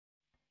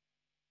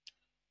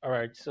All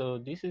right, so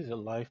this is a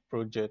live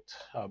project.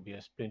 I'll be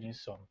explaining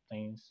some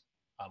things.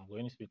 I'm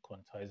going to be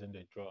quantizing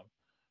the drum.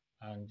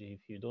 And if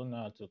you don't know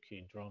how to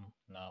key drum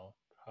now,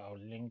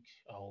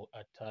 I'll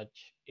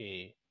attach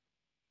a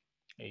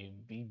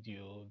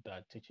video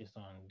that teaches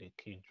on the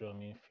key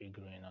drumming,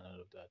 figuring, and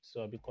all of that.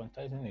 So I'll be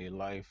quantizing a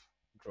live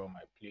drum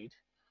I played.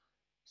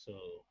 So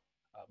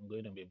I'm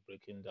going to be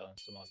breaking down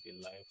some of the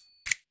live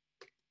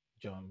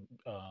drum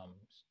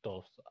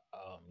stuff,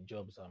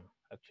 jobs I'm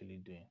actually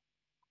doing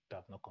that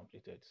I've not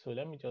completed. So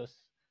let me just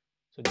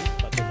so this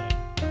started like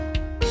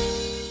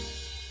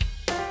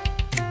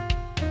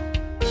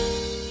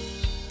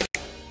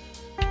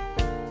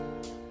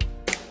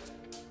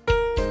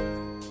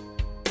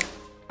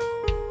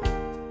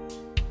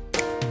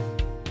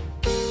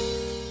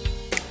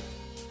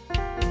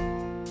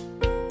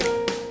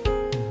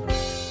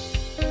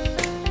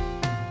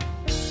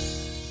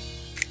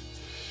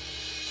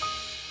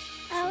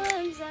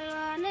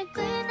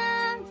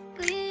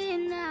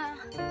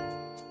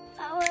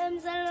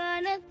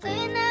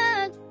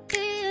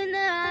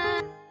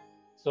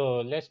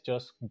so let's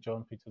just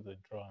jump into the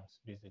drums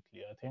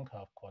basically. I think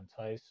I've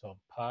quantized some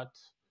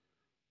parts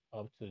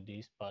up to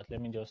this part.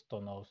 Let me just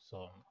turn off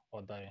some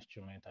other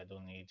instrument I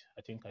don't need.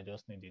 I think I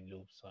just need the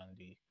loops and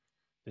the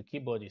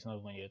keyboard is not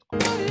even yet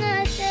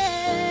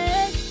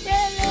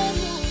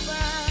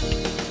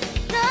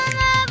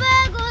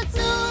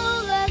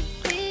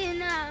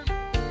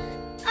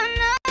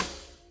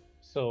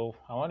so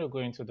I want to go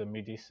into the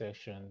MIDI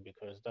section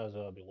because that's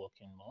where I'll be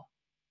working more.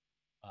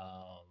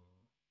 Um,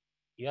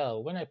 yeah,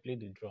 when I played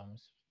the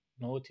drums,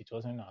 note it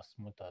wasn't as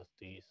smooth as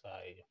this.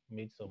 I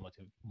made some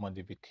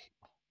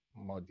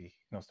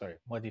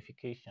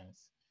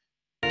modifications.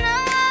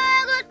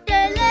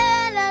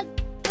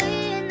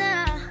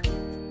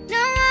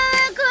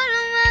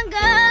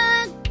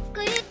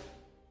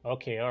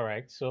 Okay, all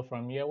right. So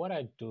from here, what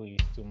I do is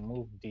to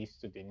move this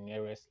to the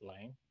nearest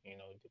line,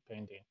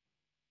 depending.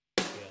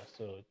 Yeah,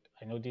 so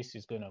I know this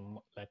is going to,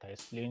 like I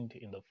explained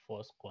in the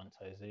first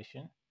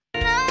quantization.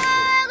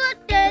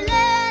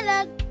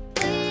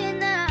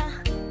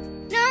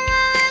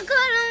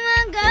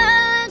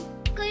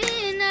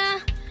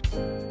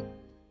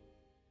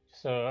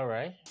 So, all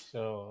right.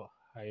 So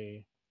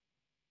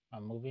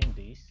I'm moving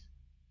this.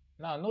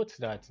 Now note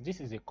that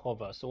this is a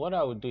cover. So what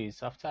I will do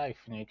is after I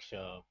finish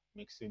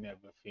mixing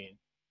everything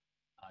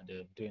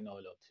and doing all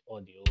of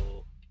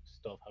audio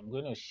stuff, I'm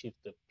going to shift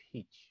the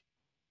pitch.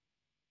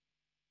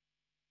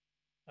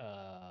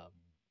 Um,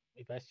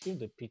 if I shift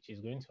the pitch,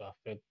 it's going to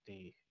affect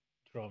the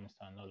drums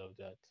and all of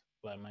that.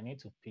 But I might need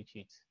to pitch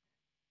it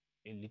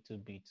a little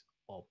bit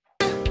up.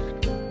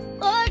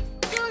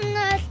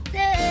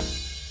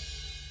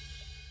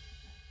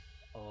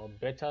 Or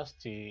better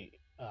still,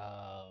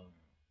 I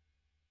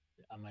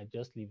might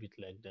just leave it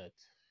like that.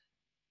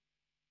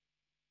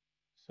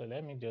 So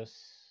let me just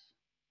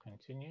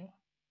continue.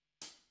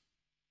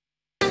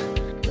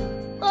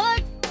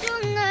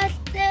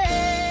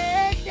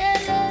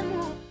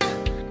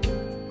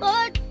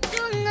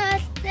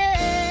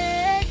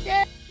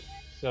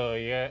 So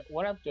yeah,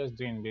 what I'm just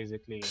doing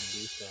basically in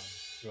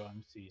these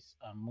drums is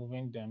I'm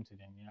moving them to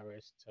the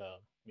nearest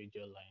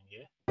major line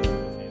here.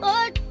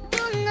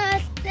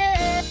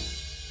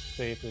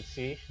 So you could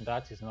see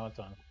that is not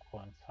on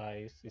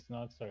quantized. It's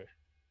not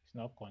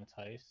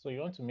quantized. So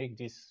you want to make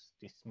this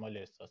the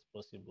smallest as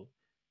possible.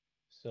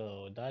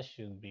 So that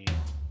should be right.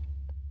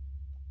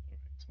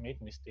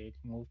 Make mistake,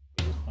 use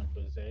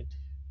Control Z.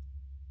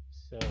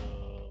 So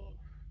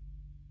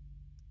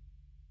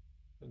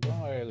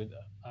don't worry with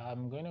that.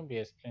 I'm going to be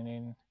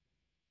explaining.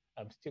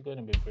 I'm still going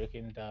to be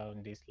breaking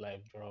down this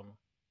live drum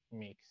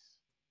mix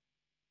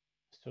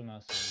as soon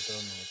as I'm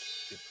done with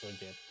the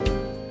project.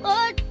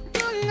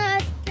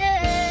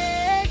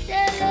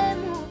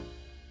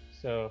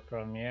 So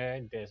from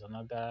here, there's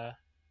another.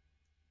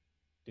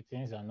 The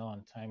things are not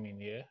on time in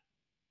here.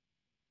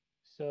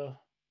 So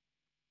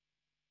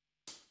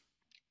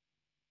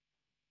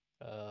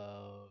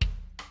uh,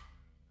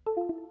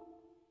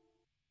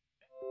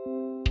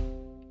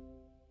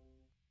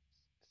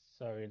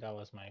 sorry, that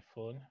was my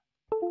phone.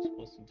 I'm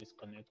supposed to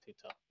disconnect it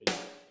after.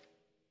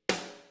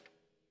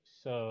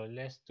 So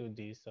let's do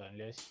this and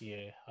let's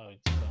hear how it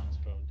sounds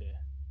from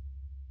there.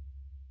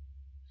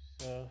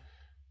 So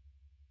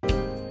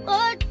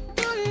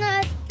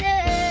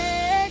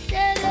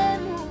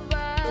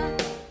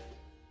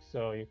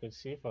so you could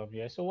see from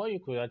here. So what you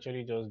could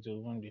actually just do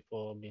even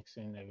before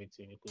mixing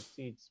everything, you could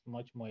see it's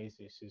much more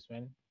easy. Is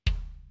when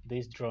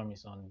this drum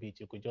is on beat,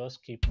 you could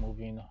just keep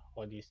moving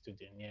all this to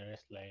the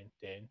nearest line,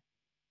 then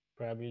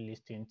probably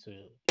listen to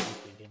it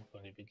again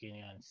from the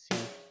beginning and see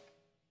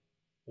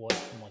what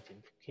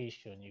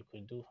modification you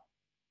could do.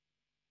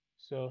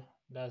 So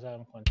that's how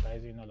I'm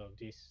quantizing all of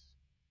this.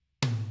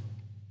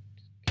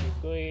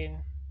 Keep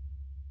going,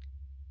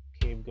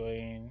 keep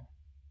going,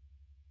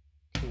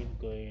 keep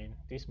going.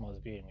 This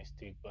must be a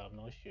mistake, but I'm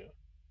not sure.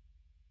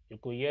 You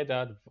could hear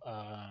that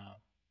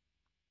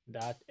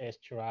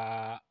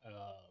extra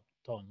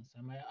tones.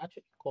 I might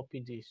actually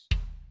copy these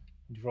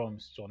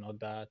drums to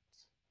another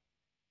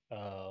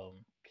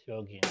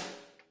plugin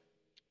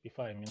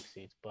before I mix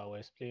it, but I'll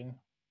explain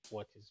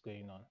what is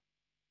going on.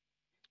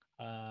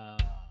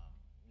 Um,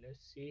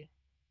 let's see.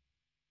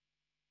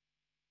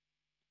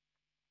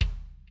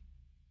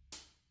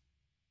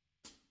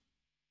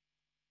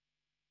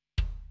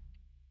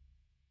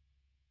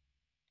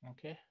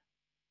 Okay,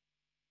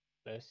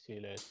 let's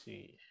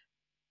see.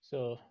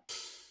 So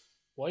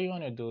what you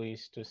want to do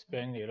is to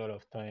spend a lot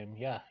of time.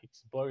 Yeah,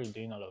 it's boring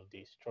doing all of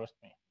this. Trust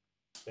me,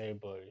 very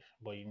boring.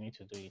 But you need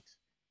to do it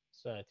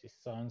so that it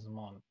sounds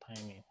more on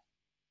timing.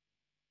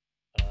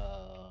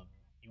 Um,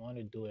 you want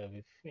to do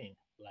everything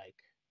like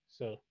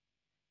so.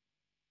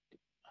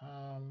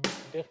 Um,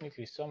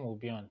 Definitely some will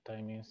be on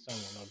timing, some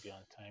will not be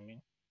on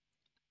timing.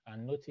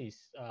 And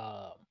notice,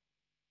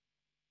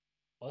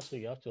 also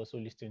you have to also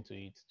listen to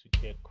it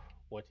to check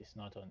what is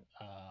not on.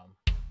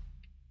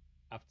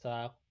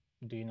 After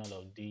doing all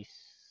of these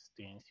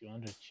things, you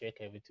want to check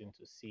everything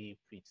to see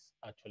if it's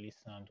actually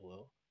sound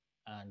well.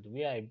 And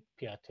where I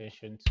pay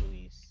attention to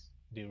is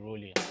the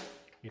rolling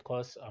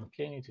because I'm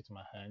playing it with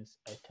my hands.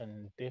 I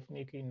can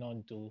definitely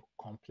not do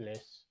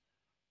complex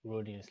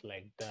rollings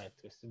like that.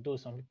 Though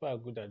some people are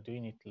good at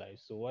doing it live.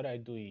 So what I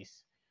do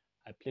is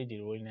I play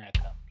the rolling I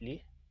can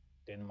play,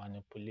 then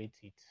manipulate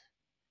it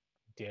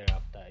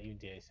thereafter if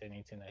there is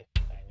anything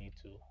I need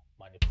to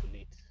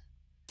manipulate.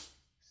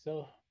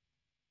 So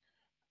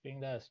I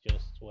think that's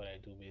just what I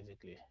do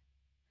basically.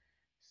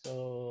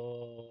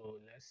 So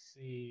let's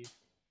see.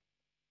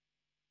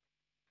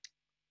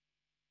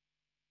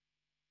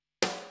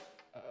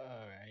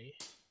 All right.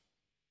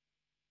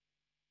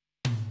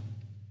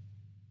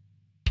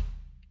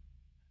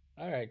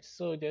 All right.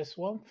 So there's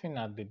one thing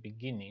at the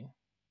beginning.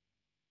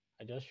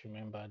 I just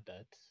remembered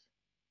that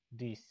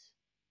this.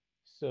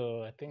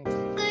 So I think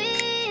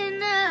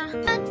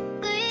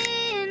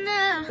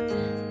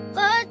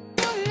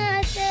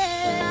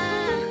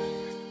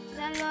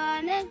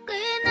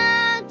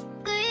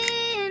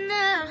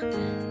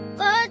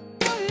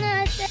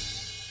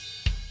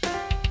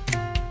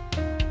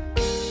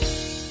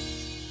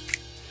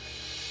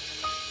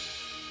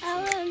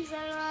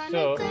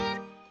so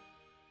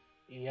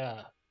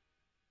yeah,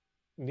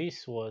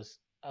 this was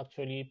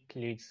actually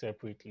played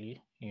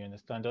separately, you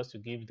understand, just to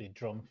give the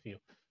drum feel.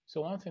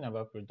 So one thing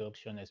about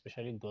production,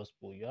 especially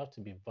gospel, you have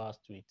to be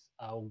versed with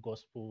how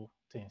gospel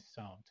things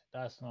sound.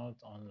 That's not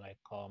unlike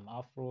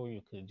Afro,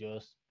 you could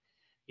just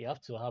you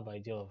have to have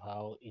idea of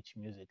how each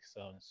music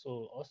sounds.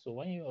 So also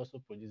when you're also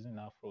producing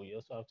Afro, you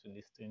also have to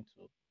listen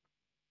to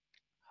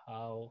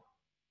how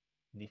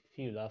the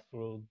feel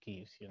Afro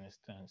gives, you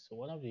understand? So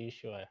one of the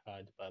issue I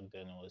had back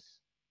then was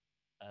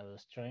I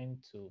was trying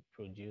to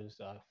produce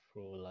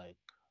Afro like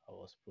I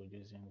was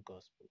producing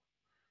gospel.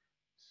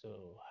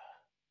 So,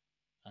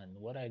 and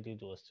what I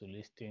did was to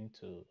listen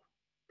to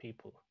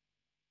people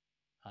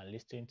and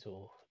listen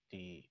to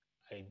the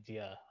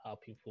idea how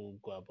people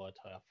go about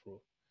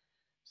Afro.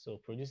 So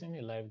producing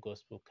a live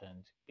gospel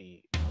can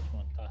be much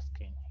more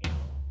tasking,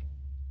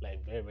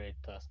 like very, very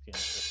tasking,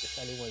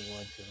 especially when you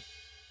want to,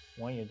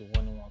 when you're the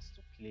one who wants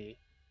to play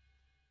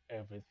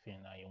everything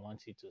and you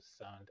want it to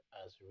sound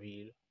as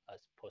real as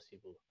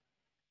possible.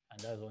 And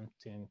that's one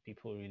thing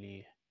people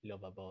really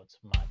love about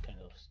my kind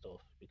of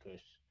stuff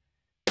because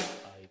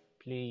I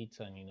play it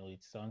and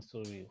it sounds so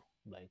real.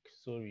 Like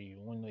so real, you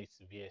won't know it's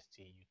VST,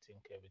 you think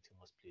everything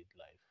was played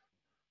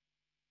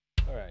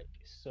live. Alright,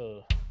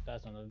 so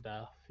that's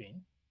another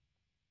thing.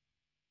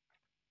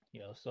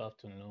 You also have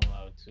to know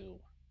how to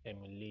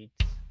emulate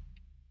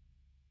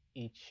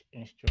each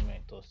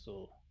instrument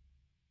also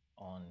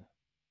on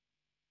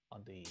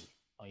on the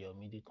on your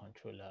MIDI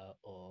controller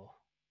or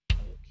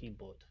on your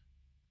keyboard.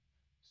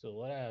 So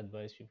what I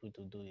advise people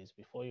to do is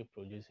before you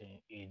produce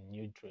a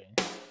new drain,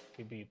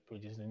 maybe you're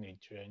producing a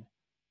drain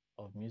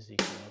of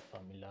music you're not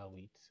familiar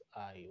with,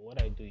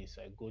 what I do is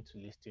I go to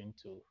listen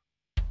to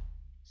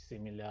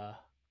similar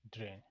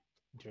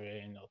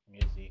drain of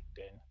music,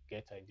 then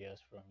get ideas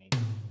from it.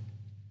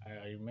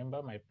 I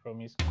remember my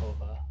promise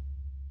cover.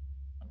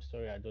 I'm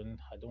sorry, I don't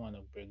want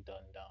to break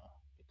down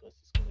because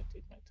it's gonna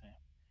take my time.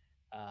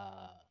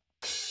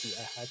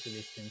 I had to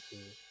listen to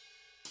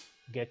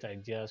get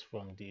ideas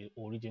from the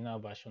original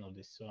version of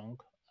the song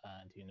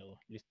and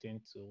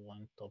listen to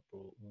one top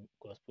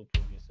gospel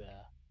producer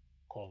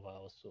cover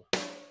also.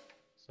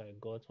 So I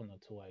got one or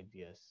two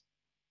ideas.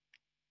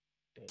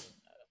 Then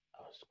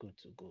I was good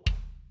to go.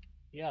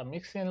 Yeah,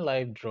 mixing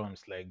live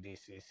drums like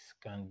this is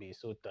can be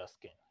so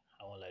tasking.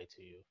 I won't lie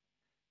to you.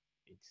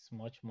 It's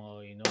much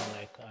more,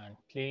 like and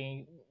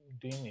playing,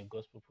 doing a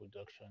gospel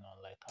production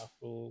on like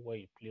Afro where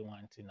you play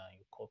one thing and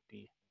you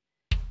copy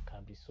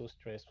can be so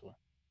stressful,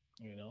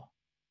 you know.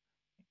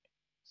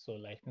 So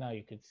like now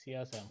you could see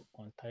as I'm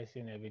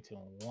quantizing everything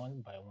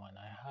one by one.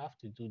 I have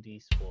to do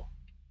this for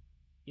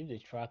if the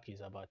track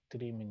is about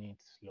 3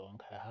 minutes long,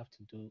 I have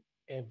to do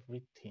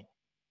everything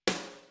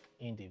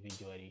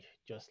individually,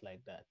 just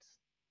like that.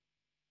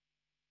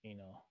 You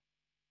know,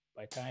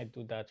 by the time I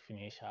do that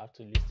finish, I have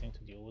to listen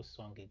to the whole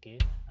song again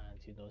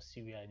and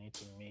see where I need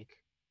to make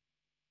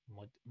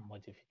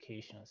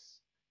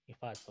modifications. In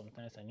fact,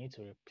 sometimes I need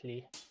to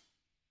replay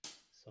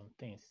some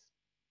things.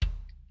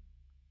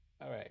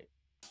 All right.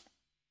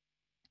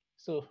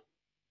 So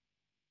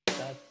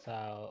that's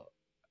how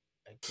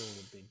I go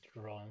with the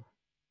drum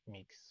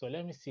mix. So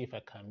let me see if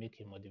I can make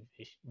a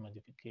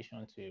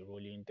modification to a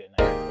rolling, then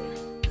I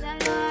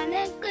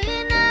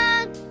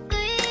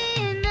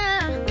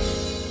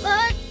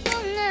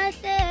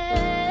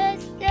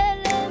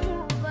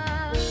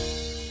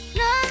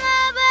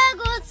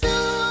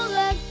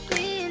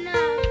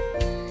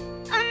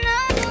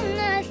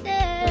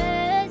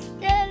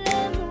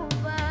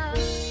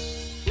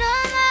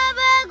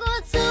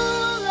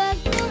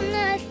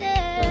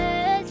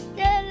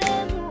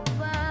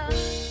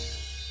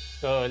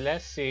So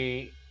let's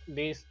see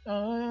this.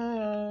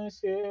 I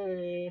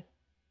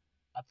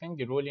think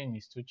the rolling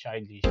is too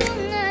childish.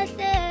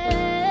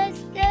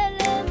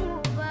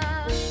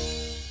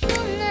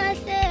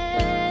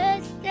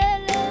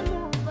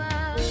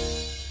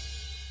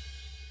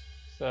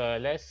 So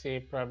let's see,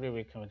 probably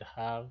we could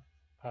have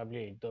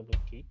probably a double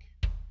kick.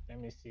 Let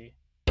me see.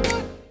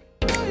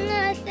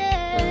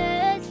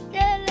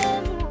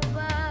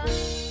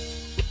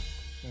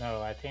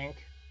 No, I think.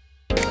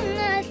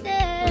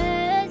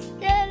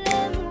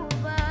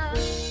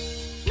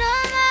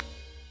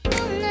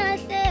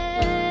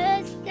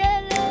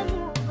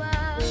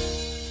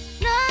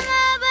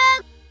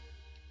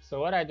 So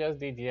what I just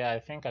did here, I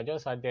think I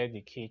just added the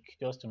kick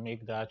just to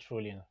make that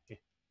rolling a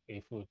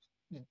bit foot.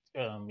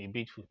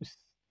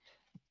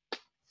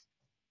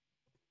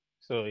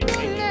 So it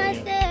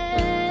made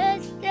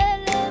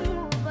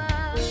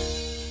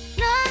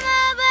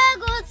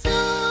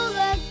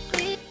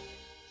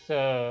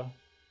so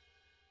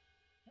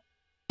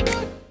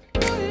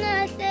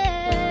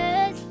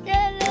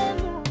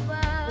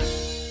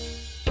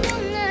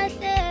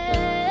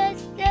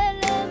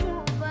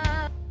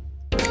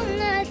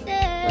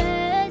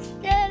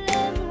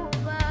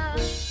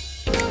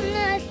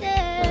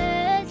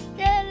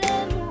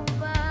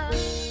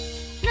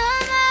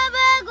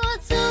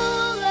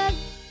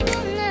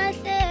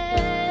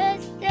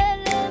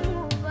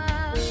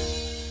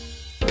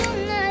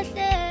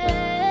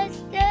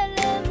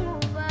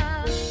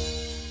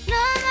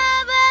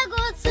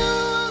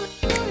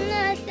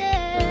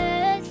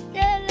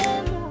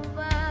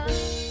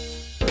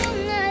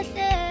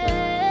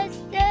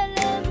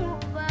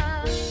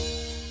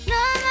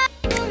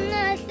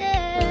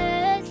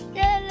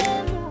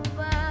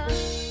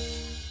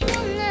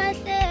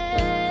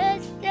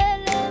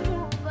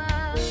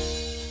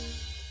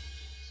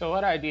So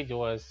what I did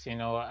was,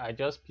 I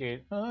just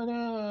played.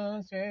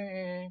 So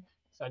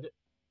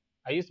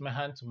I used my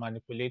hand to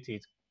manipulate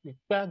it.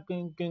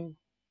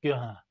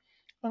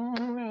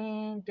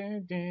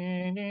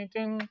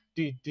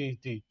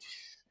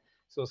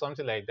 So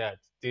something like that.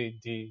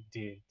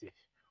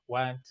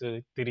 1,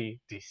 2, 3,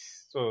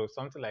 this. So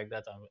something like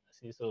that.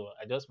 See, so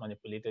I just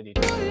manipulated it.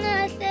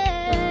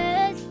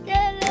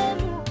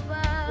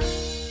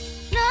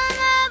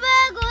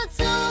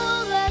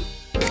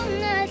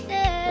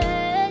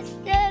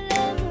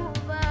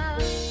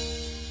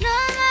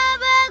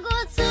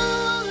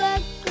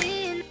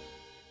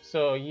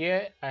 So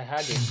yeah, I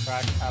had a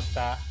crash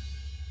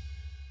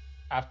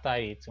after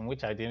it, in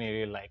which I didn't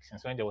really like,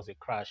 since when there was a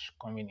crash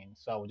coming in.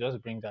 So I will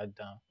just bring that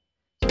down.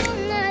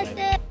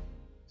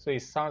 So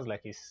it sounds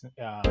like it's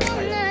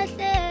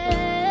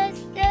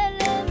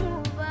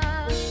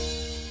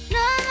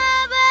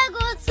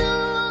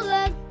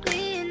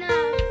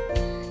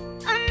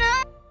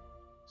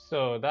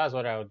so that's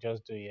what I would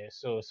just do here.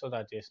 So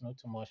that there's not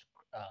too much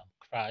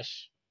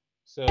crash.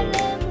 So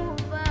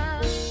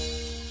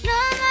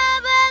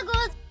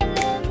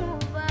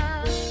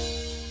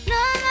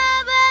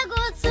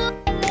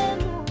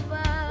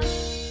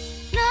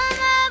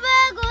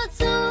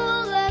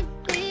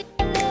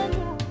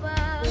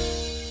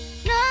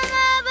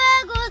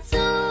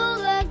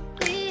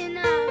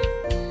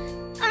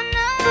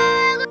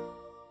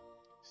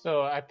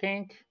So I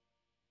think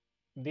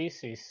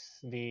this is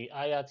the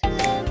IRT.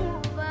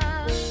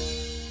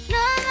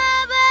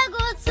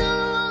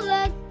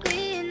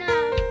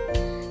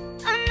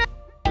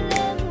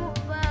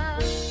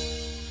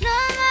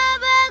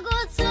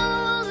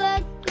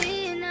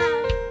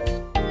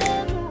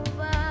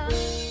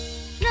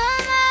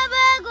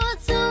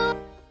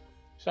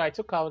 So I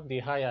took out the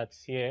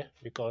hi-hats here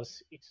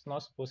because it's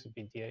not supposed to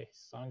be there.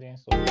 It's sounding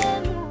so.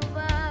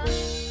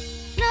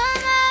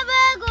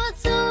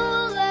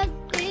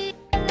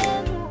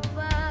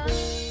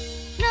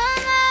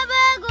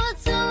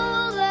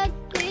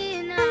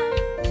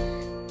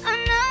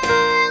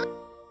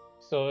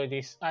 So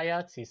this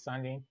hi-hat is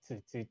sounding.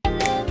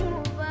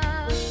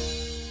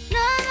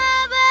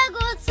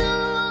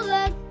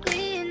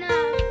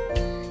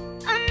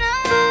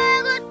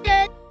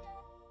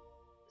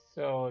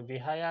 So the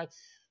hi-hat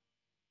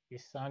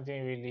is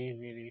sounding really,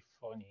 really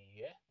funny,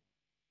 yeah?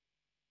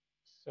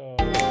 So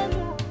I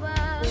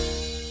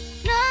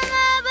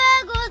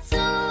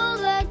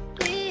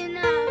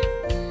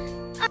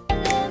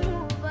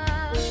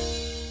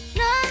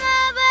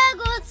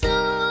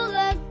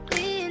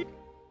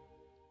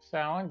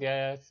want the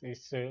hi-hat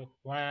is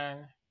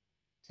 1,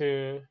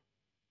 2,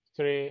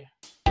 3.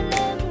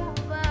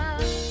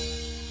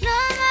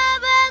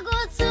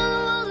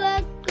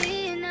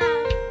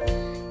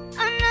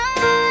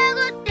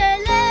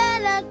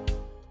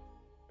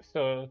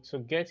 So to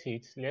get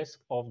it, let's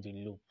off the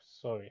loop.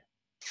 Sorry.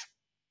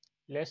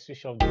 Let's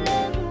switch off the loop.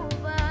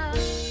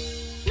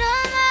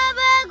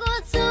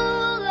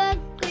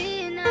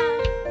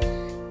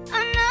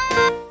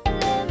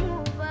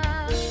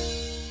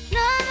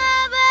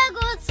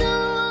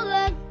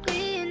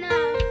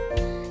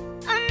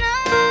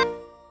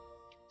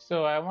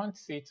 So I want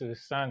it to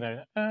sound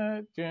like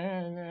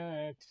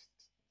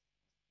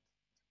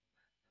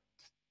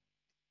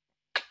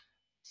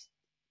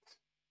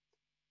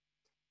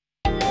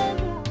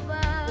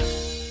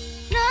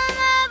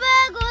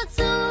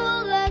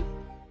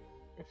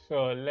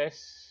so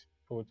let's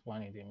put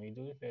one in the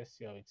middle. Let's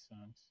see how it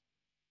sounds.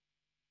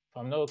 If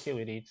I'm not okay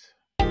with it,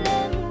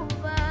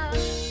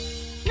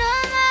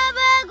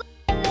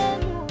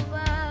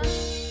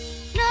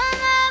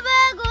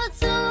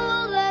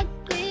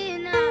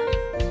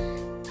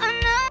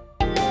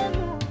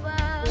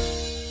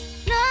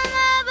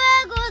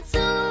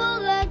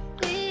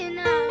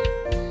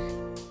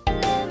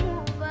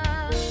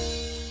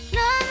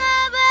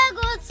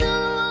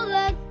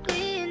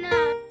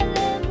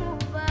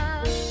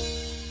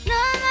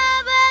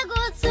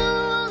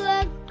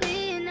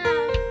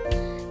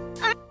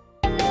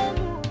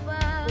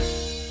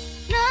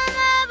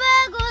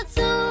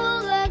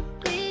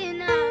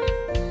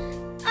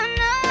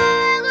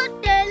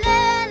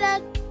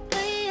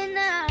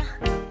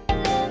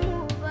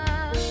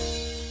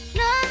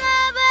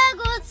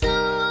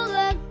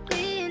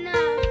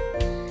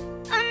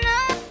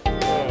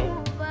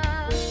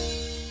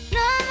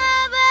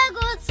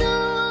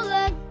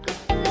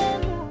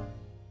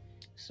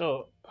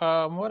 so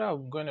what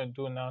I'm gonna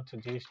do now to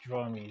this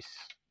drum is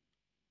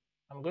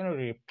I'm gonna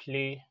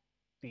replay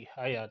the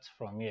hi-hat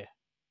from here.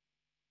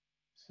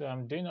 So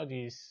I'm doing all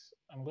this.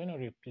 I'm gonna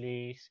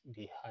replace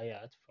the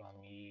hi-hat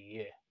from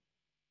here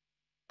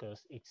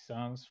because it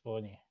sounds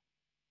funny.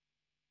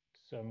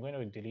 So I'm going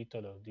to delete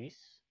all of this.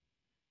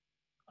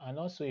 And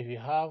also, if you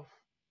have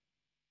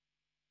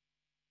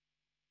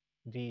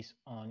this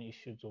on, it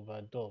should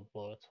overdub.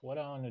 But what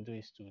I want to do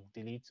is to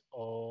delete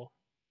all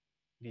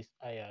this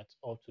hi-hat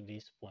up to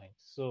this point.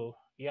 So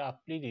yeah, I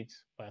played it,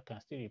 but I can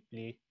still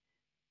replay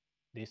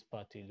this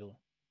part alone.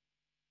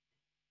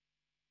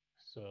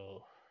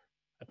 So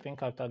I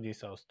think after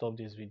this, I'll stop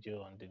this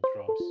video on the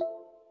drums.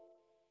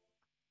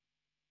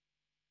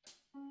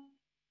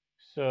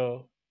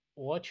 So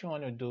what you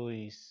want to do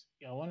is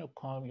you want to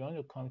come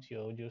to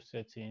your audio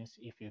settings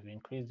if you've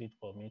increased it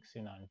for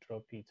mixing and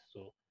drop it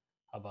so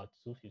about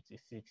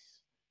 256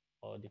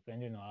 or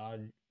depending on how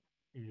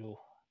low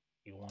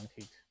you want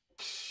it.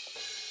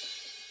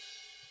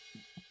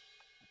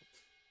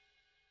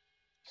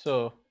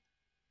 So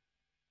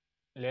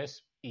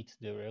let's hit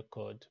the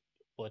record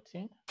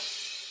button.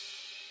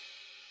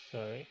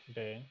 Sorry,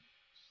 then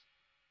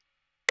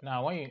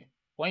now when you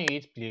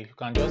hit play, you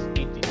can just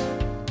hit it.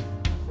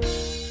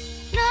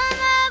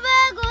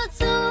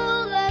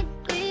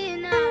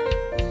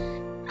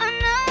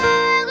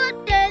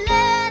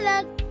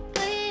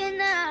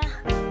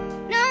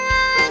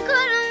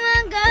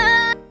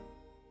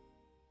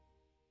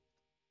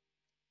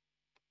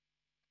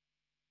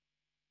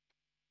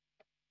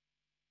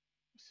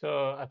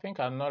 So I think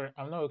I'm not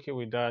okay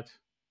with that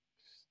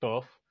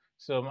stuff.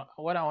 So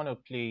what I want to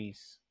play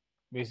is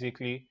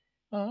basically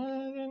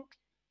so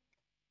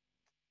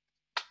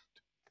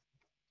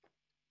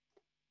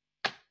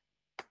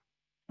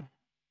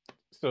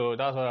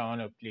that's what I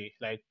want to play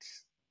like.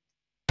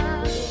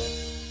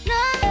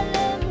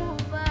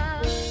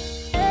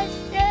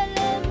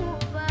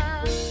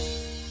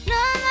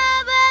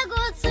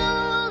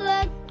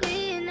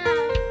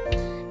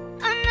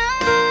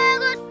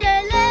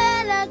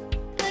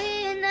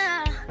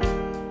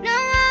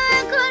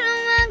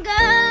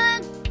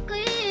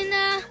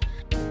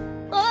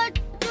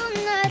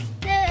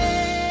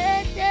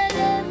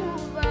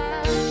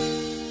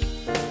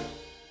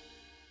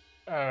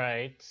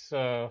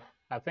 So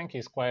I think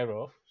it's quite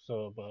rough,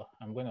 so but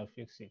I'm gonna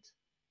fix it.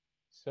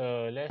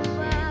 So let's see.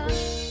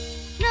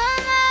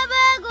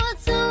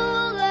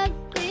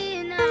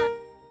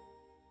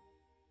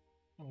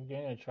 I'm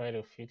gonna try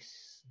to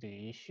fix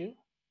the issue.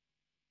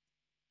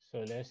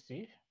 So let's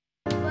see.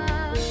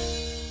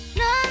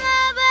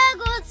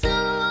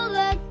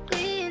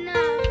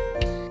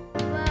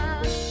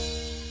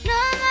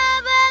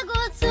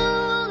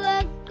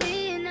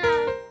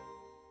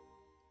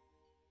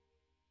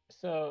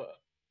 So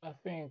I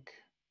think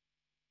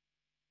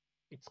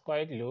it's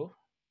quite low.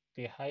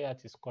 The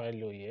hi-hat is quite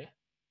low here.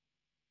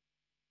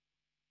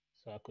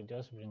 So I could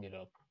just bring it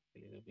up a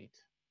little bit.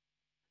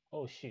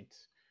 Oh shit.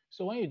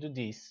 So when you do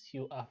this,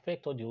 you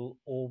affect all the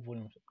whole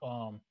volume,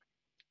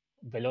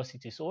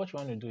 velocity. So what you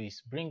want to do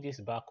is bring this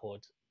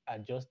backwards,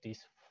 adjust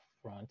this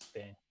front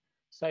then.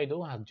 So I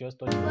don't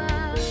adjust all the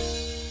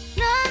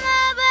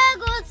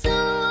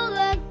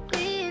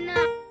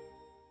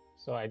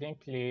so I didn't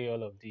play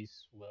all of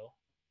this well,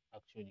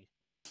 actually.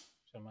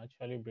 So I'm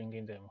actually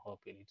bringing them up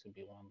a little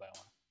bit one by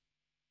one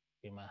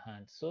in my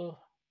hand. So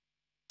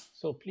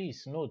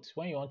please note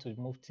when you want to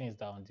move things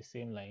down the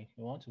same line,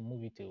 you want to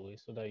move it away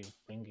so that you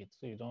bring it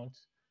so you don't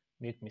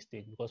make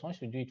mistake. Because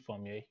once you do it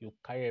from here, you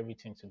carry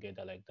everything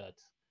together like that.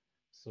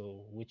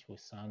 So which will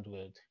sound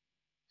weird.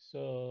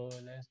 So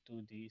let's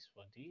do this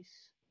for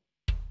this.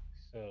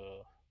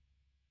 So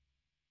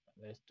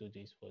let's do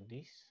this for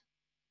this.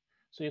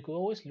 So you could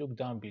always look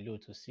down below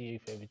to see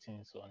if everything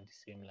is on the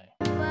same line.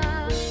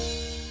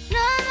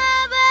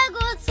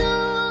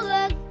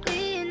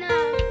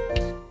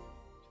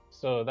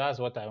 So that's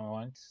what I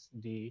want.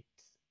 The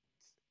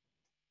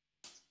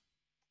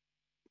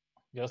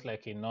just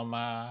like a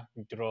normal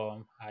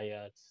drum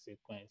hi-hat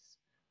sequence.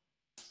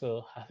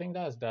 So I think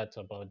that's that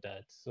about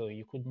that. So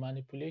you could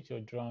manipulate your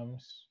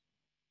drums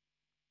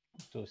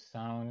to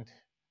sound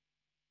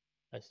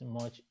as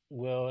much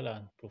well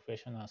and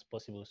professional as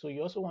possible. So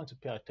you also want to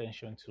pay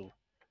attention to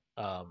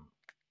um,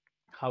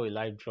 how a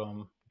live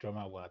drummer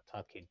will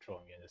attack a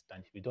drum. You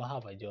understand? If you don't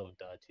have idea of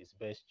that, it's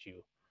best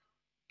you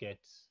get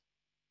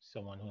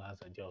someone who has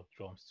idea of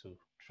drums to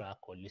track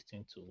or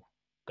listen to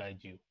guide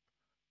you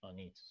on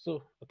it.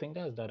 So I think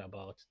that's that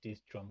about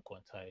this drum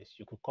quantize.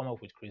 You could come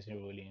up with crazy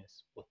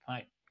rollings with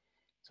time.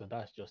 So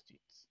that's just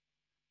it.